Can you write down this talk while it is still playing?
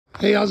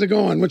Hey, how's it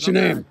going? What's your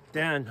name?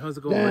 Dan. How's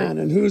it going? Dan.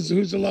 And who's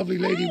the lovely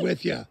lady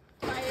with you?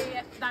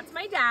 That's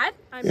my dad.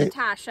 I'm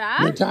Natasha.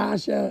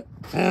 Natasha.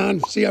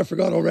 And see, I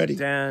forgot already.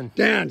 Dan.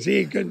 Dan.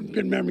 See,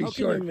 good memory. How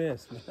Short. can I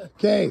miss?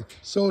 Okay,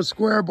 so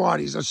square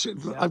bodies.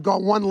 I've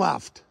got one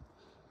left.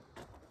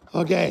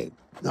 Okay,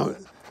 now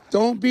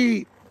don't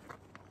be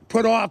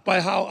put off by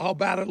how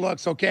bad it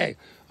looks. Okay,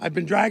 I've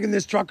been dragging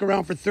this truck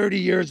around for 30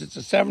 years. It's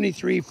a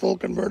 73 full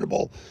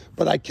convertible,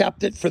 but I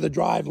kept it for the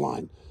drive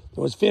line.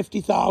 There was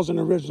 50,000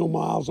 original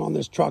miles on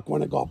this truck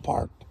when it got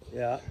parked.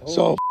 Yeah.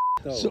 So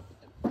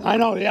I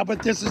know, yeah,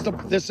 but this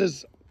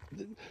is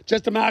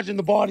just imagine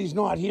the body's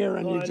not here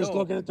and you're just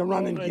looking at the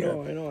running gear.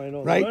 I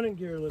know. Right? The running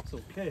gear looks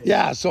okay.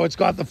 Yeah, so it's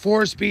got the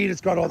 4-speed,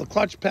 it's got all the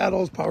clutch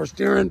pedals, power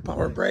steering,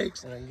 power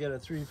brakes. And I can get a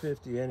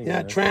 350 anyway.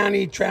 Yeah,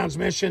 tranny,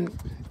 transmission,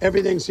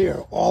 everything's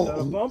here. Got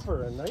a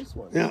bumper, a nice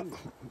one. Yeah,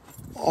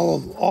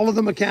 all of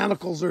the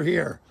mechanicals are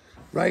here,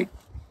 right?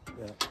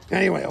 Yeah.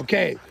 Anyway,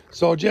 okay,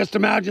 so just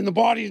imagine the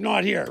body's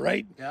not here,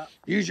 right? Yeah.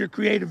 Use your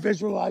creative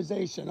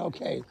visualization.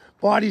 Okay,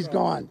 body's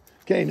gone.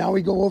 Okay, now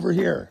we go over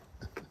here.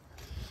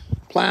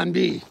 Plan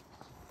B.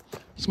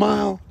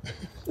 Smile.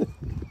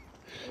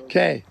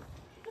 Okay.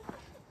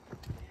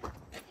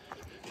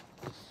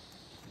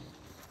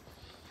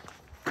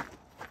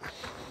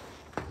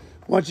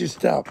 Watch your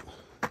step.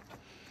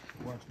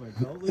 Watch my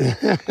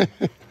belt.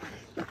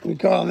 We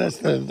call this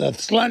the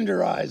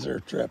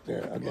Slenderizer trip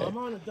here. Okay. Well, I'm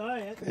on a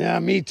diet. Yeah,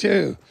 me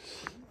too.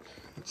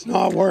 It's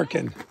not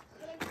working.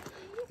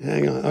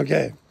 Hang on.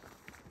 Okay.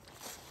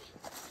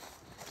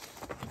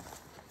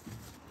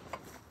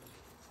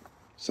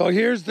 So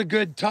here's the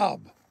good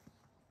tub.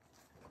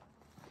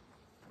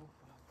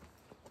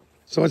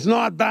 So it's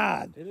not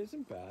bad. It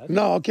isn't bad.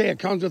 No, okay, it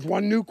comes with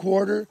one new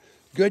quarter,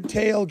 good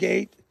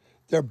tailgate.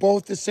 They're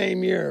both the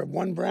same year.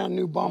 One brand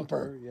new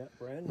bumper. Yeah,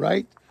 brand new.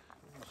 Right?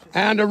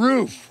 And a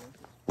roof.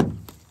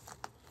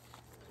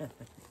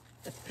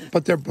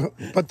 But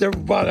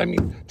I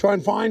mean, try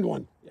and find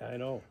one. Yeah, I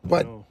know.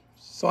 But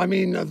so I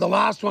mean, the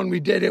last one we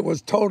did, it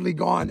was totally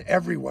gone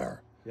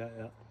everywhere. Yeah.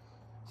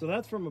 So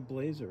that's from a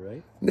Blazer,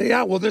 right?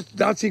 Yeah, well,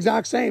 that's the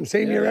exact same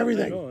year,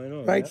 everything. I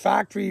know. Right, Yeah.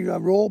 factory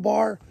roll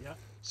bar. Yeah.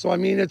 So I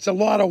mean, it's a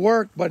lot of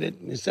work. But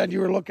you said you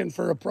were looking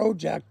for a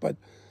project, but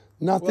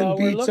nothing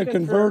beats a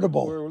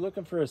convertible. We're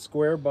looking for a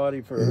square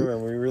body for her,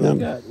 and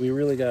we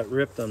really got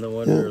ripped on the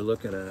one we were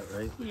looking at,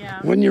 right? Yeah.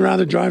 Wouldn't you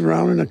rather drive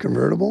around in a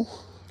convertible?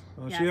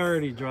 Well, Yes. she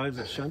already drives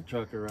a shunt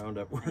truck around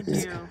at work.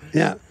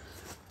 Yeah.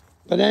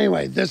 But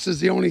anyway, this is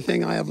the only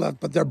thing I have left.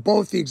 But they're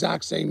both the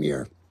exact same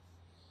year.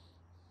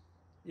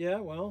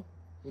 Yeah, well,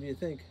 what do you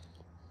think?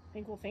 I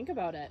think we'll think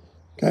about it.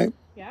 Okay.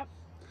 Yep.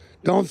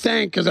 Don't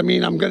think, because I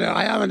mean,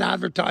 I haven't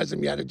advertised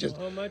them yet. It just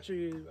Well,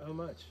 how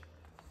much?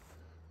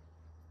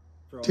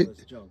 For all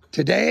this junk.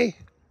 today,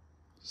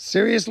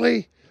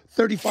 seriously,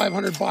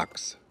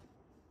 $3,500.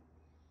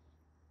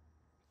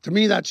 To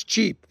me, that's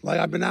cheap. Like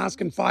I've been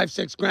asking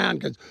 $5-6 grand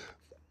because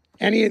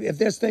if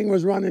this thing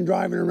was running,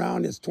 driving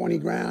around, it's 20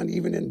 grand,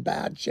 even in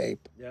bad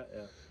shape. Yeah.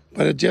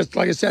 But it just,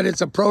 like I said,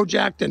 it's a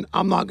project, and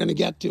I'm not going to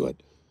get to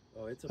it.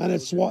 Oh, it's a And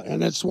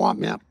it's swap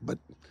map. But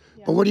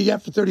what do you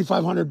get for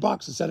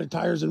 $3,500 instead of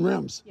tires and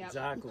rims? Yep.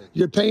 Exactly.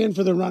 You're paying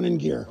for the running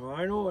gear. Oh,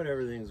 I know what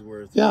everything's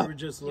worth. Yeah. We were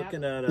just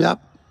looking at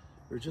Yep.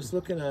 We're just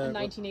looking at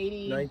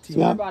 1980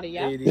 square body,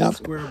 yeah. 80 Yep.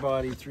 square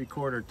body,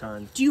 3/4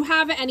 ton. Do you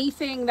have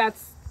anything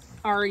that's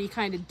already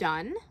kind of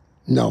done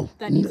No.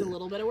 that needs a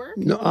little bit of work?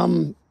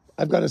 No.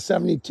 I've got a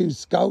 72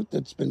 Scout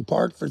that's been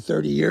parked for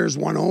 30 years,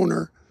 one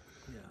owner.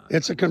 Yeah.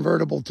 It's a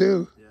convertible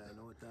too. Yeah, I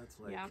know what that's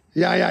like.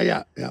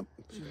 Yeah. Yeah.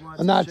 She wants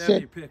And a that's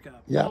Chevy it.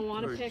 pickup. Yeah. I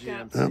want Or to pick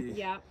up. GMC,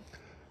 Yeah.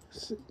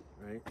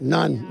 Right?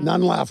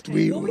 None left. Well,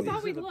 we These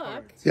thought are we'd the look.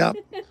 parts. Yep.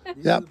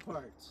 These Yep. are the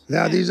parts.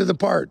 Yeah, these are the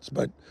parts.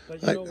 But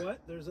But you know what?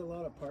 There's a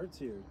lot of parts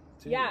here,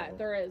 too. Yeah, though.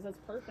 there is. That's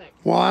perfect.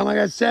 well, like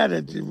I said,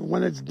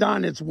 when it's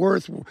done, it's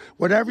worth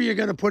whatever you're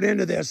going to put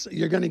into this.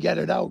 You're going to get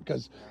it out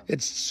because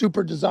it's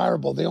super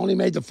desirable. They only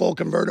made the full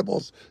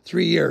convertibles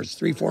 3 years,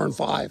 3, 4, and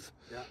 5.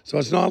 Yeah. So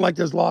it's not like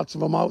there's lots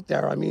of them out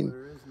there. I mean,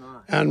 There is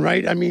not. and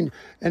right, I mean,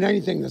 and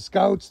anything, the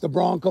Scouts, the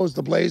Broncos,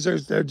 the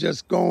Blazers, they're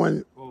just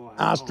going Oh, I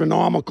know.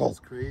 astronomical. It's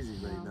crazy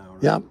right now.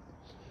 Right? Yep.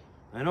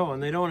 I know,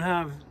 and they don't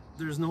have.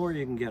 There's nowhere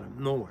you can get them.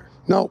 Nowhere.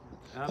 No.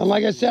 And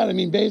like I said, I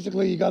mean,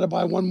 basically, you got to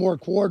buy one more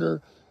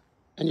quarter,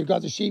 and you've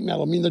got the sheet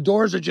metal. I mean, the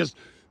doors are just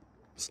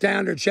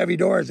standard Chevy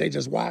doors. They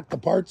just whack the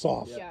parts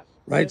off. Yeah.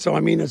 Right? So,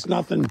 I mean, it's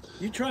nothing.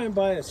 You try and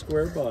buy a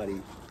square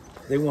body,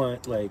 they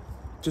want like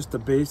just a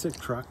basic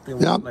truck. They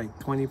want Yep. like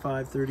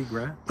 25, 30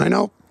 grand. I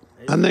know.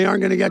 And they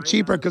aren't going to get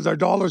cheaper because our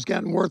dollar's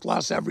getting worth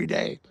less every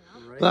day.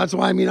 So that's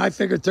why, I mean, I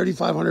figured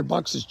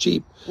 $3,500 is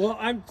cheap. Well,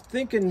 I'm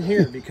thinking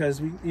here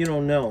because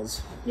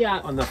Nels Yeah.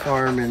 on the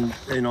farm in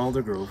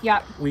Aldergrove.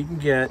 Yeah. We can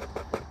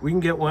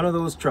get one of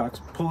those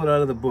trucks, pull it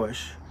out of the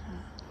bush,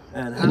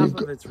 and half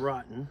of it's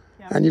rotten.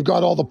 And you've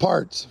got all the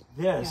parts.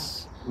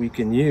 This we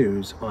can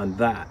use on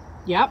that,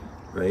 Yep.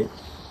 right?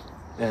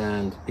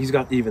 And he's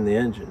got even the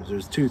engines.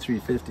 There's 2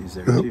 350s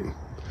there too.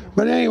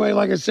 But anyway,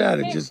 like I said,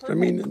 it Okay, just, I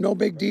mean, no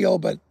big deal,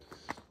 but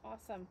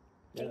Awesome.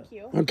 Thank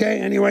you. Okay,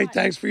 anyway,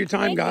 thanks for your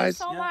time, Thank guys.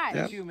 you so much.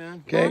 Thank you,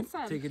 man. Okay.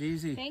 Awesome. Take it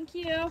easy. Thank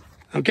you.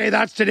 Okay,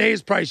 that's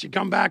today's price. You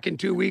come back in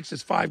 2 weeks,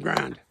 it's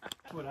 $5,000.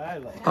 That's what I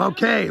like.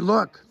 Okay,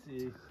 look.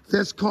 See.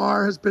 This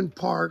car has been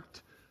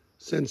parked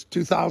since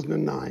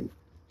 2009.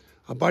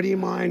 A buddy of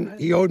mine,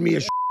 he owed me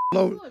a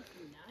load.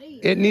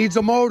 It needs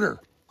a motor.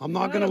 I'm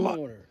not gonna lie.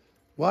 motor.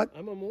 What?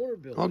 I'm a motor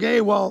builder.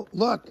 Okay, well,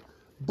 look.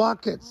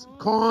 Buckets,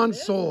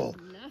 console.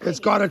 It's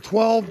got a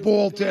 12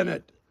 bolt in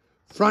it.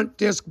 Front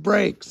disc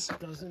brakes. It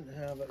doesn't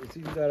have a, it's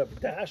even got a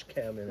dash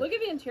cam in it. Look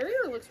at the interior.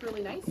 It looks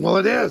really nice. Well,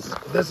 it is.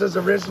 This is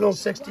original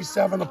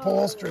 67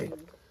 upholstery.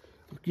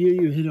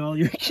 You hit all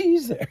your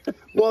keys there.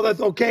 Well, that's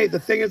okay. The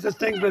thing is, this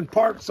thing's been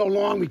parked so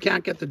long, we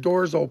can't get the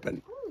doors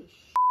open.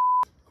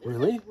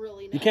 Really?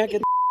 Really nice. You can't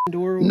get the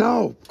door open?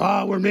 No,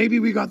 or maybe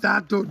we got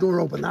that door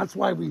open. That's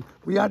why we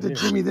had to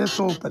jimmy this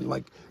open.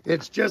 Like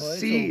it's just it's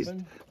seized.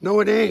 open? No,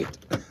 it ain't.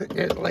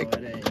 It like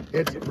it ain't.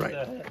 it's right.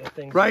 The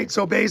thing's Right.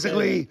 So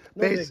basically,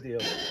 No big deal.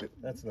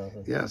 That's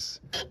nothing. yes.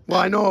 Well,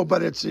 I know,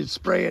 but it's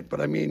spray it.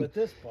 But I mean, But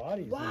this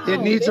body is Wow.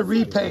 it needs a this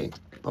is- repaint.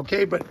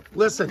 Okay, but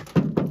listen.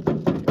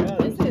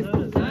 This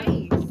is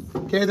nice.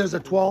 Okay, there's a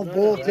 12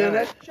 bolt in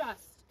it.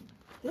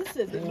 This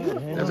is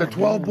beautiful. There's a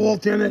 12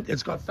 bolt in it.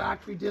 It's got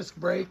factory disc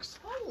brakes.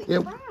 Holy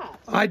It- crap.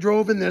 I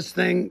drove in this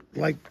thing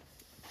like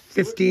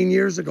 15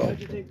 years ago.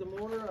 Did you take the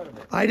motor out of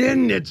it? I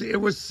didn't. It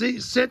was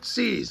sit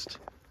seized.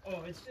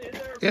 Oh, it's in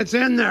there. It's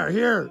in there.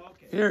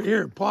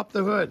 Here. Pop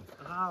the hood.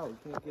 How?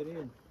 You can't get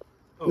in.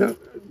 No,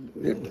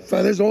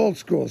 there's old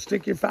school.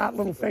 Stick your fat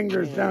little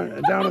fingers down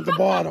at the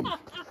bottom.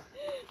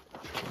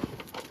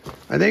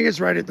 I think it's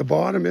right at the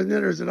bottom, isn't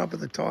it? Or is it up at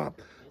the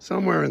top?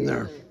 Somewhere in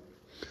there.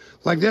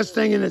 Like this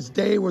thing in its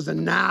day was a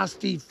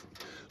nasty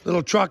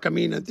little truck. I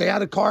mean, they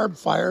had a carb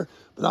fire,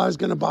 but I was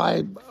going to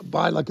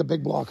buy like a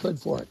big block hood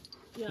for it.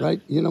 Yeah.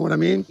 Right? You know what I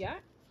mean? Yeah.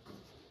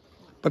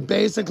 But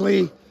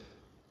basically,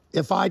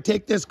 if I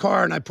take this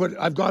car and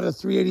I've got a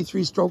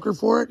 383 stroker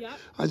for it, Yeah.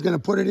 I was going to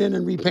put it in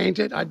and repaint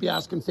it, I'd be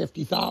asking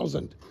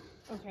 50,000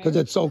 because Okay.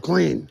 it's so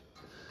clean.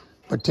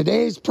 But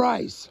today's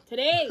price,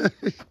 Today's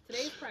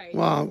price.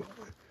 well,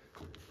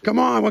 come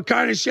on, what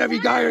kind of Chevy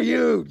guy are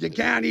you? You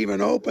can't even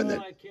open it.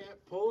 I can't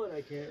pull it.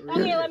 I can't read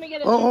Okay, it. let me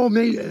get it. Oh,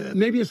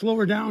 maybe it's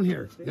lower down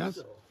here. Yes?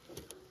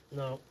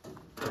 No.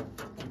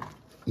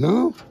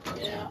 No?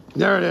 Yeah.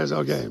 There it is.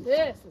 Okay.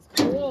 This is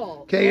cool.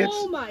 Okay,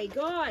 Oh my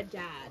God,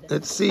 Dad.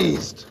 It's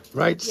seized,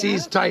 right?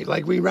 Seized tight.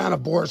 Like we ran a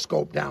bore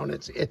scope down.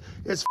 It's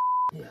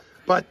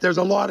but there's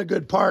a lot of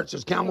good parts.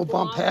 There's camel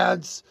bump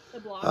heads, The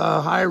block.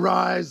 high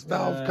rise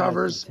valve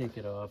covers. Take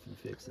it off and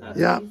fix it.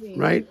 Yeah, amazing.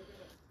 right.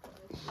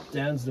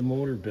 Dan's the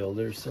motor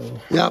builder, so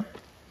Yep.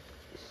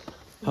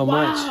 how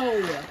much?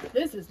 Wow,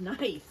 this is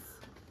nice.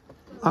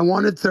 I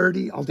wanted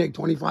 30. I'll take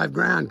 25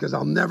 grand because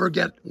I'll never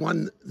get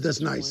one this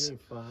nice.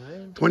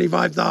 25.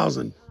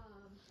 25,000.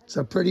 It's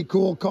a pretty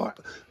cool car.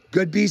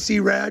 Good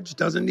BC reg.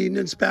 Doesn't need an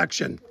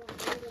inspection.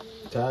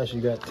 Tosh,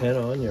 you got 10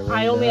 on you.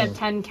 I only have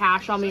 10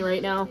 cash on me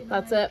right now.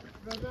 That's it.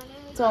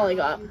 That's all I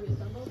got.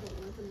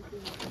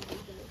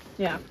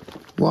 Yeah.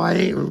 Well,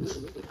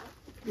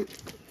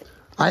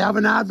 I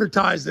haven't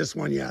advertised this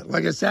one yet.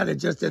 Like I said,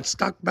 it's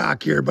stuck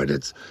back here, but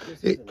It's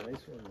a nice one,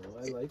 though.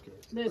 I like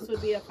it. This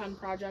would be a fun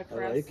project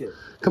for I us. like it.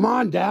 come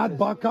on, Dad,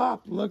 buck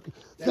up. Look,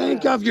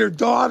 think of your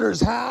daughter's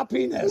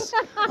happiness.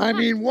 I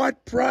mean,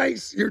 what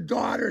price? Your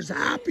daughter's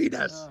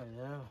happiness. Oh,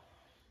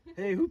 yeah.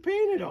 Hey, who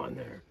painted on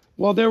there?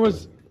 Well, there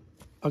was,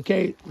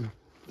 okay,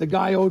 the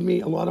guy owed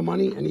me a lot of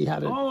money and he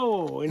had it.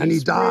 Oh, and he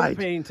spray died.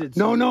 painted.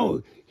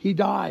 No, he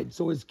died.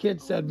 So his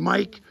kid said,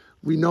 Mike,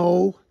 we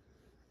know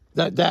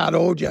that Dad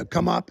owed you.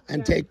 Come up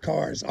and take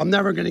cars. I'm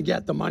never going to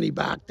get the money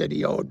back that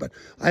he owed, but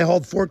I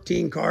hold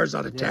 14 cars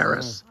on a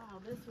terrace. Wow,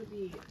 this would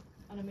be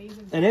an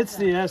amazing And it's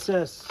the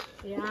SS.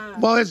 Yeah.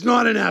 Well, it's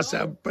not an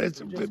SF, but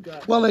it's,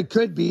 well, it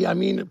could be. I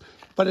mean,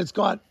 but it's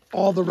got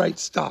all the right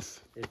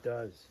stuff, It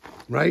does.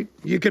 right?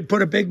 You could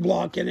put a big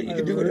block in it. You I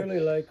could do really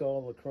it. like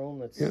all the chrome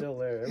that's still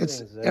there. It's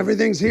Everything's there.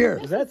 everything's here.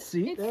 Is that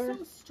seat It's there?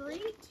 so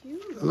straight,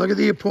 too. Look at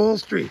the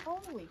upholstery.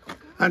 Holy crap.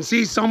 And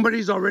see,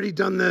 somebody's already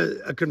done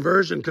a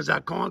conversion because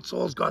that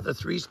console's got the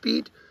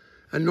 3-speed,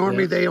 and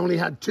normally Yeah. they only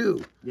had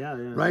 2, Yeah,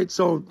 yeah. right?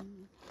 So,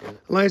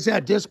 like I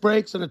said, disc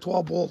brakes and a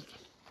 12 bolt.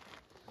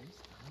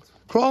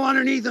 Crawl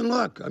underneath and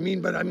look. I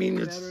mean,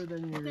 it's, Better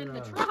than your Than the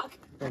truck.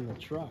 than the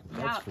truck. Yeah.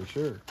 That's for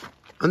sure.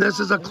 and this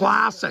is a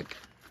classic.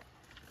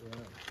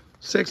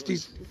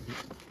 60s.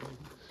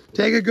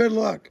 Take a good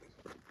look.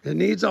 It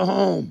needs a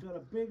home. Got a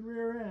big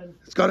rear end.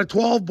 It's got a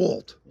 12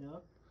 bolt.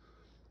 Yep.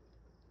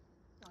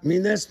 I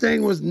mean, this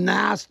thing was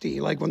nasty.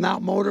 Like when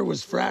that motor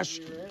was fresh.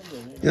 Rear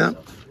end in it. Yeah.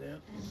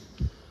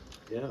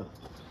 Yeah.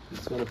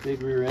 It's got a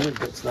big rear end,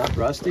 but it's not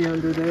rusty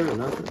under there or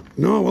nothing.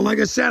 No, well, like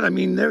I said, I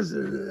mean, there's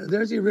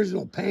the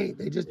original paint.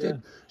 They just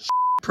did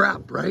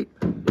prep, right?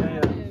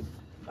 Yeah.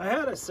 I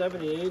had a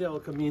 78 El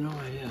Camino.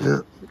 Yeah.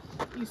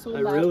 You sold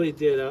I that. really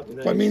did up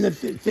nice. I mean, the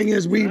thing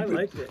is, I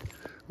liked it.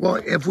 well,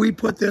 if we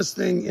put this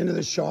thing into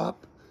the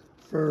shop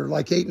for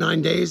like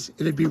 8-9 days,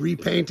 it'd be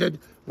repainted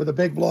with a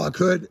big block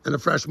hood and a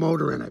fresh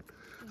motor in it.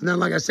 And then,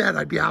 like I said,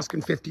 I'd be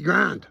asking 50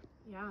 grand.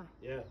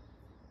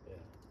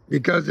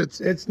 because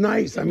it's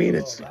nice. I mean,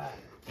 it's Oh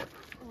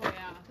yeah,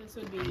 this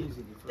would be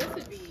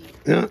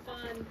yeah. a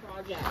fun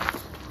project.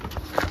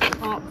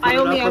 I Put it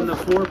only up on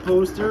have the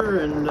 4-poster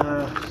and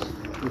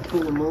we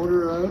pull the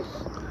motor out,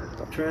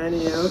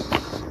 tranny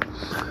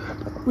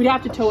out. we'd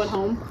have to tow it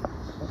home.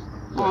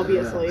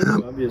 Obviously. Yeah,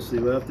 obviously,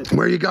 we'll have to.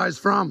 Where are you guys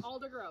from?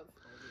 Alder Grove.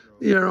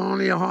 You're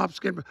only a hop,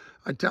 skip.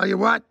 I tell you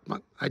what,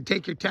 I'd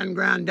take your 10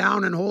 grand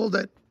down and hold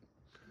it.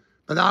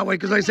 But that way,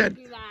 because I said,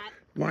 Do that.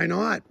 why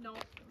not? No.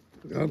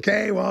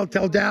 Okay, well,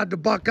 tell Dad to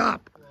buck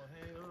up. Well,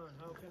 hang on.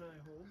 How can I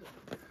hold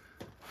it?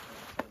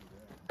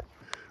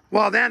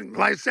 Well, then,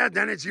 like I said,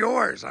 then it's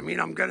yours. I mean,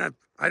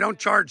 I don't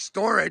charge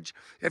storage.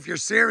 If you're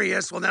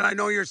serious, well, then I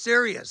know you're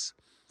serious.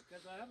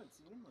 Because I haven't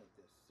seen him like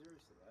this.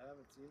 Seriously, I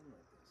haven't seen him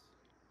like this.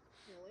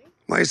 Really?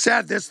 Like I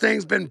said, this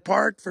thing's been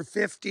parked for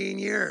 15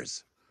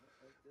 years.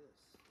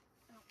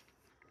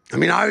 I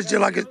mean, I was just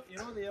like, You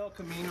know the El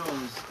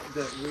Caminos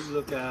that we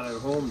look at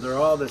home, they're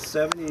all the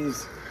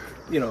 70s,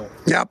 you know,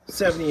 yep,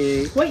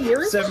 78. What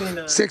year?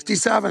 79.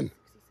 67.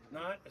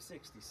 Not a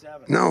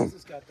 67. No. This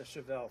has got the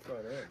Chevelle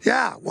front end.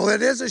 Yeah, well,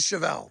 it is a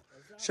Chevelle.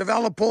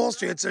 Chevelle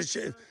upholstery. It's a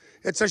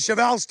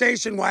Chevelle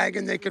station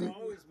wagon. They can.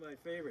 Always my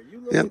favorite. You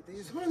look Yep. at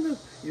these on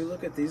you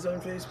look at these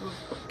on Facebook.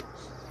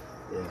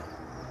 Yeah.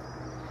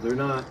 They're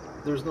not.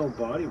 There's no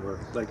body work.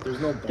 Like there's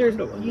no. There's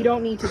bundle in you there.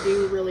 don't need to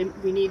do really.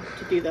 We need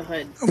to do the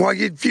hood. Well,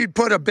 you'd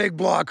put a big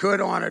block hood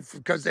on it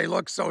because they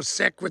look so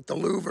sick with the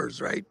louvers,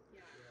 right?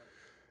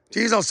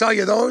 Geez, I'll sell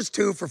you those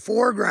two for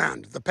 $4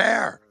 grand, the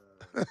pair.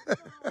 I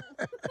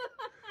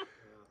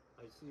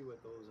see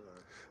what those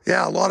are.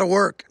 Yeah, a lot of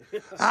work.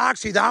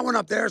 Actually, that one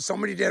up there,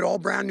 somebody did all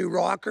brand new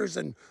rockers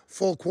and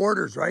full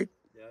quarters, right?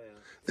 Yeah, yeah.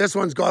 This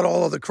one's got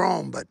all of the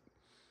chrome, but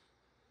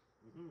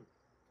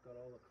Got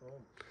all the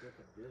chrome.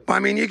 Looking good. I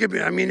mean, you could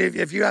be. I mean,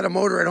 if you had a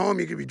motor at home,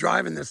 you could be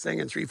driving this thing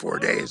in 3-4 I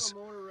don't have days. a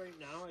motor right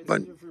now. It's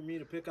But- easier for me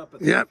to pick up a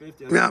Yep,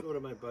 350. I yep. can go to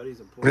my buddies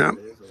and pull Yep.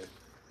 it. So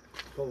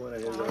pull one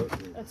of his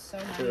out and That's so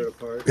tear it nice.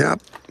 apart.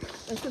 Yep.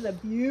 This is a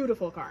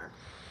beautiful car.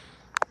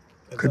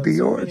 I've Could done be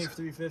so yours. many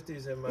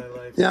 350s in my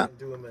life. Yeah. I can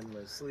do them in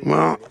my sleep.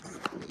 Well,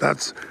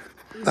 that's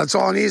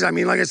all it needs. I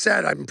mean, like I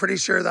said, I'm pretty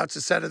sure that's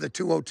a set of the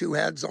 202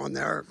 heads on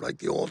there, like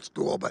the old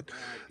school. But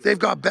they've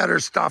got better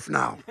stuff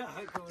now.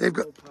 I go to They've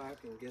got. Mopac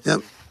and get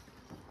Yep. some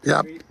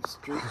Yep.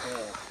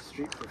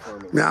 street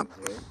performance. Yep.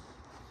 ones, right?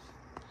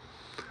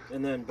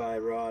 And then buy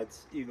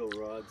rods, Eagle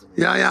rods. And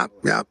Yeah.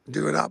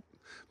 Do it up.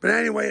 But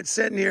anyway, it's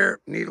sitting here.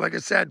 Like I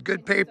said,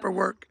 good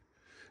paperwork.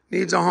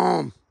 Needs a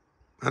home,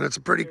 and it's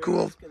a pretty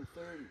cool. Asking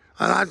 30.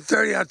 I'm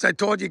 30. As I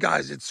told you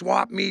guys, it's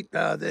swap meet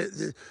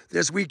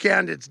this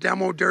weekend. It's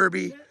demo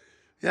derby.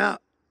 Yeah.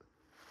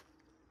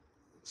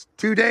 It's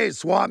 2 days,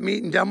 swap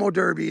meet and demo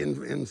derby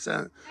in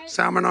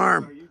Salmon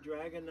Arm. Are you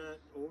dragging that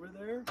over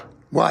there?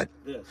 What?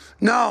 This.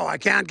 No, I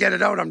can't get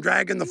it out. I'm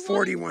dragging the You wanted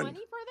 41. 20 for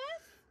this?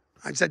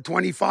 I said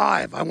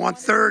 25. I want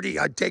 30.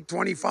 I'd take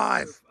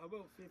 25. How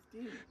about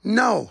 15?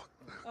 No.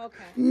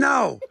 Okay.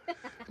 No.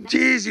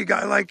 Geez, you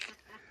got like,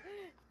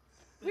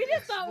 We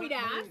just thought we'd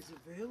ask. Money's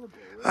available,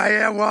 right? I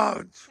am,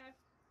 well,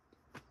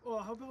 Well,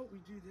 how about we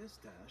do this,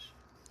 Dash?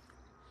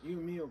 You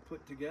and me will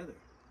put together.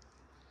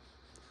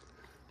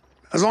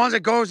 as long as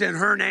it goes in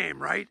her name,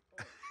 right?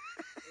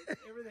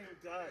 Everything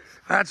does.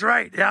 That's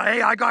right. Yeah,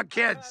 hey, I got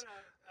kids.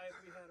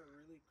 We had a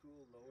really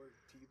cool lowered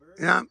T-bird.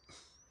 Yeah.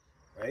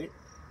 Right?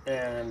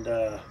 And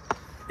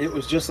it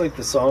was just like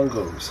the song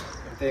goes.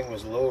 The thing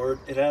was lowered.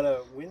 It had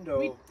a window.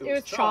 It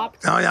was chopped.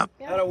 Oh, yeah.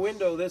 It had a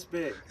window this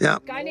big. Yeah.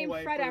 Guy No named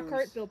Fred wipers.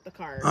 Eckert built the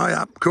car. Oh,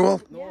 yeah.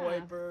 Cool. No Yeah.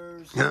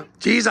 wipers. Yeah.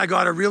 Geez, I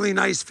got a really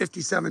nice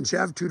 57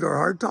 Chev 2-door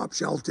hardtop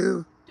shell,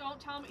 too. Don't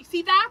tell me.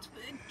 See that?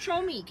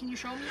 Show me. Can you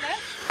show me this?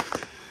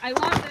 I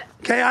love it.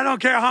 Okay, I don't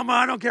care how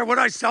much, I don't care what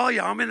I sell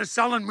you. I'm in a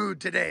selling mood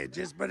today.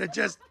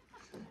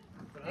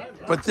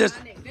 But this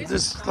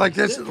like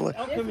this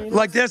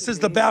is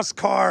the best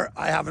car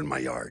I have in my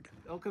yard.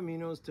 El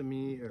Caminos to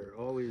me are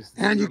always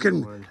the And you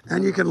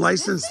number can one.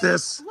 license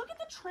this, Look at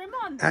the trim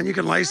on this. and you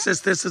can license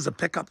this as a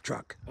pickup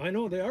truck, I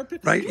know they are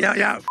pickup. right?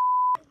 Yeah.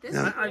 This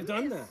Yeah. trim I've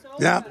done is that. so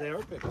Yeah. good. They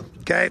are pickup.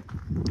 Okay.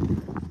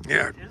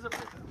 Here. It is a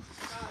pickup.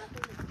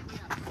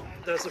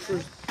 That's the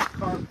first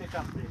car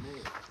pickup they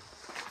made.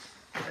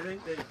 I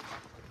think they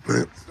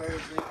started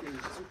making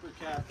super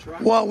cab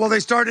trucks. Well, they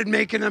started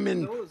making them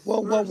in. Those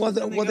Well, first, and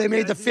then they they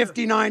made got the the idea.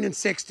 59 and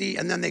 60,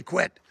 and then they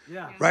quit,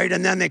 Yeah. right?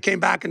 And then they came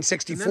back in And then they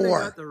 64.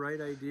 got the right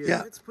idea.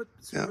 Yeah. Let's put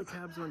super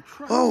cabs on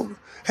trucks. Oh,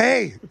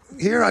 hey,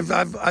 here I've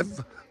got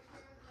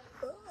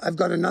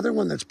another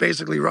one that's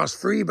basically rust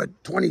free, but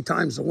 20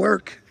 times the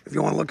work. If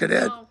you want to look at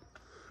it, No,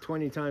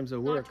 20 times the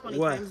work. 20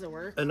 what? times the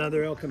work.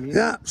 Another El Camino.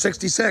 yeah,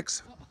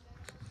 66.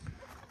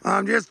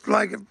 I'm just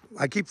like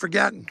I keep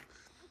forgetting.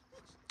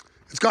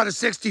 It's got a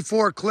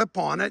 64 clip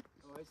on it,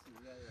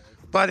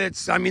 but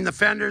I mean, the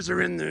fenders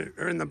are in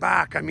the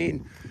back. I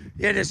mean,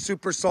 it is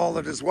super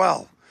solid as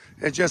well.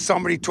 It's just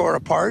somebody tore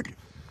apart,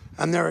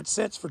 and there it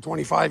sits for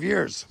 25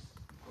 years.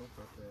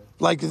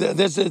 Like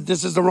this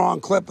is the wrong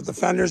clip, but the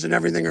fenders and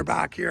everything are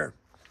back here,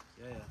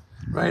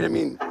 right? I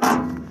mean,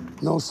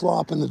 no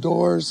slop in the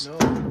doors,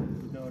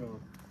 No.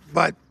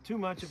 but too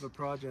much of a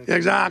project.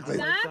 Exactly.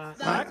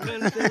 That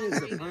kind of thing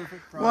is the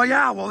perfect project. Well,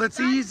 yeah, well, it's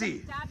easy.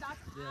 Dad, that's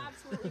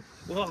absolutely.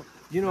 Well,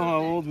 you know how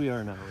old we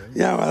are now, right?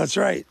 Yeah, well, that's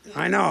right.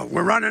 I know.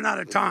 We're running out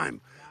of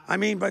time. I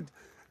mean, but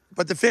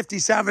the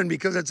 57,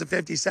 because it's a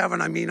 57,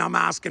 I mean, I'm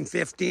asking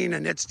 15,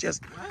 and it's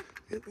just,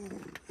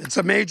 it's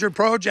a major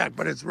project,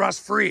 but it's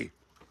rust-free.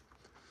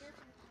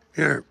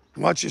 Here,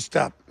 watch your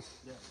step.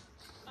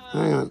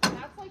 Hang on.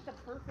 That's like the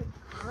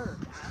perfect card.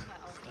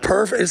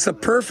 Perfect. It's the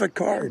perfect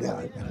car,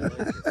 Dad.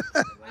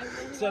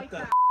 Except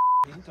that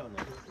paint on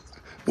it.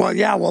 Well,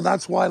 yeah, well,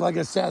 that's why, like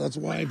I said, that's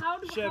why.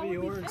 Chevy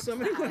orange.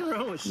 Somebody went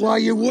around with Chevy. Well,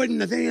 you wouldn't.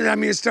 The thing is, I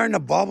mean, it's starting to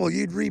bubble.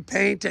 You'd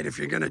repaint it if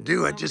you're going to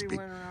do it. Just be.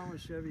 Somebody went around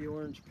with Chevy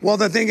orange. Well,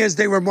 the thing is,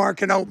 they were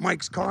marking out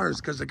Mike's cars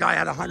because the guy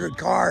had 100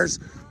 cars,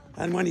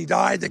 and when he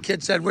died, the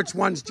kid said, "Which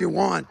ones do you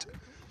want?"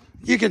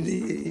 You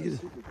can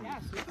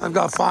I've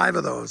got 5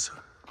 of those.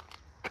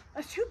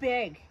 That's too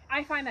big.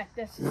 I find that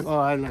this. Oh,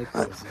 I like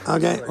those.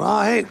 Okay.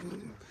 Well, hey.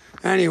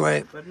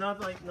 Anyway, But not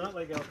like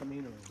El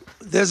Camino.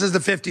 this is the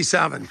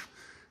 57.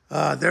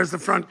 There's the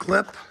front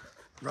clip,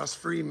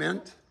 rust-free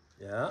mint.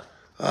 Yeah.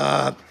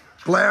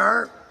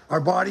 Blair, our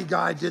body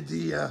guy, did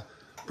the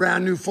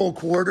brand new full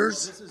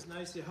quarters. This is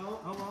nice. How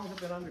long has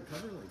it been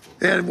undercover like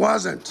this? It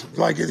wasn't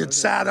like it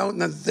sat out,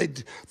 and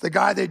the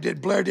guy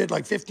Blair did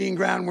like 15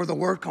 grand worth of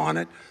work on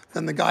it.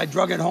 Then the guy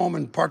drug it home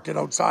and parked it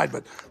outside.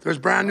 But there's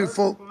brand new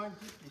full.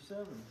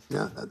 57.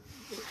 Yeah,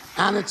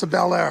 and it's a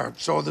Bel Air.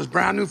 So there's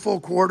brand new full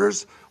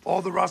quarters.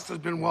 All the rust has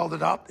been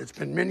welded up. It's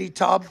been mini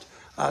tubbed.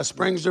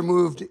 Springs are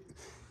moved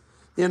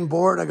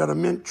inboard. I got a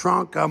mint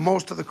trunk.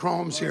 Most of the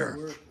chrome's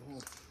here.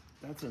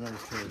 That's a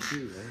nice car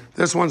too, right?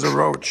 This one's a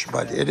Roach,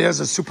 but it is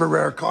a super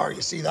rare car.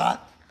 You see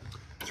that?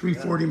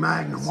 340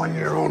 Magnum, 1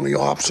 year only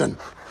option.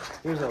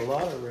 There's a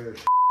lot of rare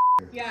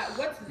Yeah.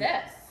 What's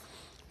this?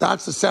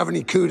 That's the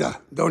 70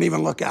 Cuda. Don't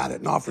even look at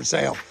it. Not for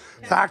sale.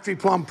 Factory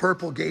plum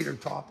purple gator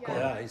top coat.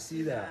 Yeah, I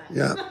see that.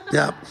 Yeah,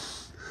 yeah.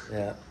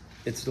 Yeah.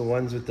 It's the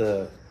ones with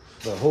the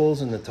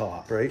holes in the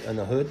top, right? On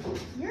the hood.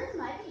 You're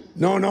muddy.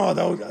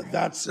 No,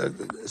 that's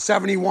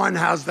 71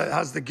 has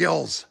the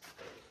gills.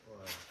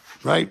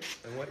 Right?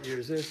 And what year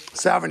is this?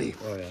 70.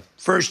 Oh yeah.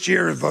 First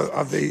year of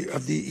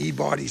the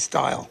E-body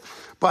style.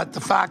 But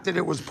the fact that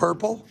it was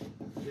purple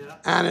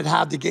and it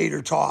had the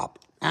gator top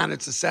and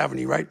it's a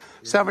 70, right?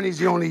 70 is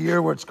the only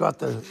year where it's got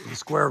the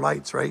square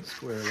lights, right?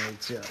 Square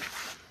lights, yeah.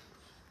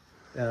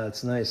 Yeah,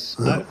 it's nice.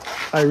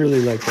 I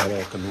really like that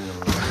El Camino.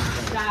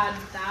 Dad,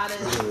 that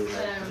is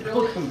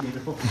really.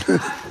 Camino. That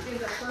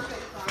is a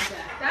perfect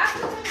project. That's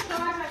the kind of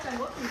project I'm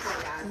looking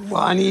for, Dad.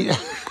 Well, I need.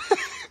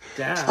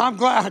 Dad. I'm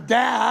glad,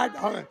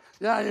 Dad.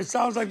 Yeah, it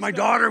sounds like my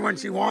daughter when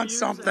she wants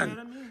something.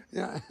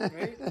 Yeah,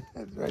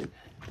 right.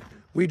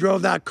 We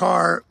drove that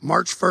car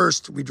March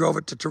 1st. We drove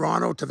it to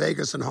Toronto, to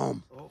Vegas, and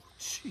home. Oh,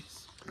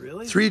 jeez.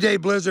 Really? 3-day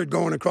blizzard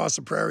going across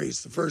the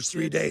prairies the first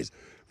 3 days.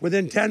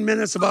 Within 10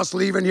 minutes of us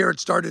leaving here, it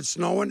started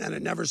snowing, and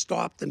it never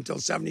stopped until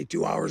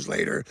 72 hours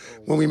later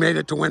when we made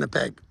it to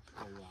Winnipeg.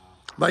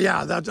 But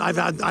yeah, I've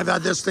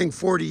had this thing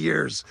 40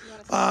 years.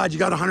 You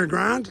got 100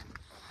 grand?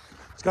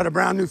 It's got a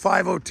brand new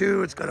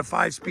 502. It's got a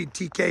 5-speed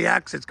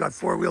TKX. It's got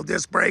 4-wheel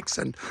disc brakes,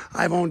 and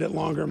I've owned it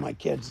longer than my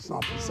kids. It's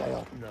not for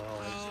sale.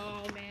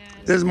 Oh man.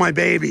 This is my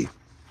baby.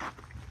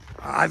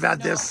 I've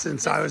had this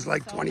since I was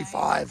like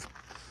 25.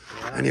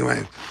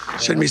 Anyway,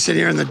 shouldn't be sitting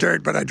here in the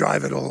dirt, but I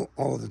drive it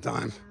all the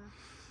time.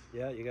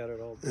 Yeah, you got it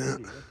all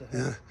dirty. What the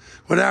hell? Yeah,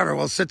 whatever.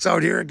 Well, it sits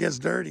out here, it gets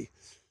dirty.